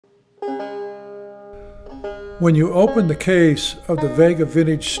When you open the case of the Vega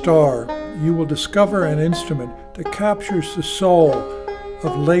Vintage Star, you will discover an instrument that captures the soul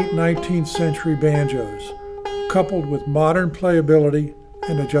of late 19th century banjos, coupled with modern playability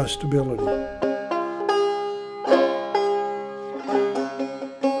and adjustability.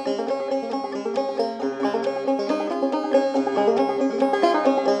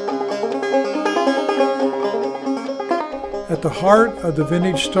 At the heart of the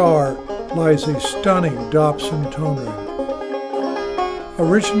Vintage Star lies a stunning Dobson tone ring.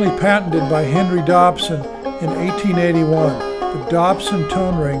 Originally patented by Henry Dobson in 1881, the Dobson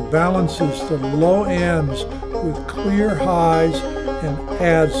tone ring balances the low ends with clear highs and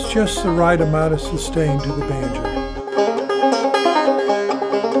adds just the right amount of sustain to the banjo.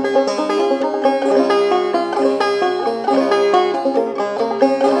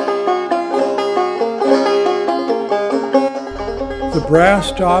 The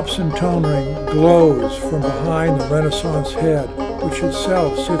brass Dobson tone ring glows from behind the Renaissance head, which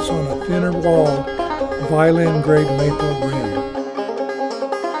itself sits on a thinner-walled violin-grade maple rim.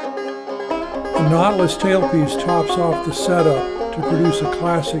 A knotless tailpiece tops off the setup to produce a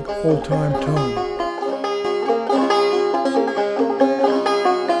classic old-time tone.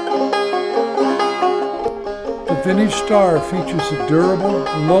 The Vintage Star features a durable,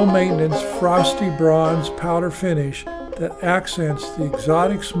 low-maintenance, frosty bronze powder finish that accents the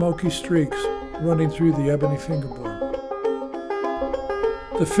exotic smoky streaks running through the ebony fingerboard.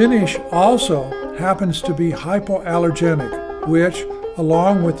 The finish also happens to be hypoallergenic, which,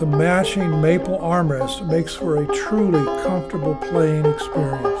 along with the matching maple armrest, makes for a truly comfortable playing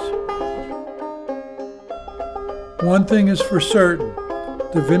experience. One thing is for certain,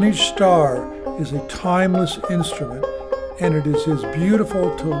 the Vintage Star is a timeless instrument, and it is as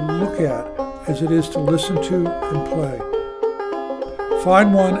beautiful to look at as it is to listen to and play.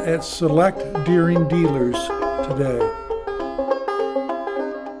 Find one at select Deering dealers today.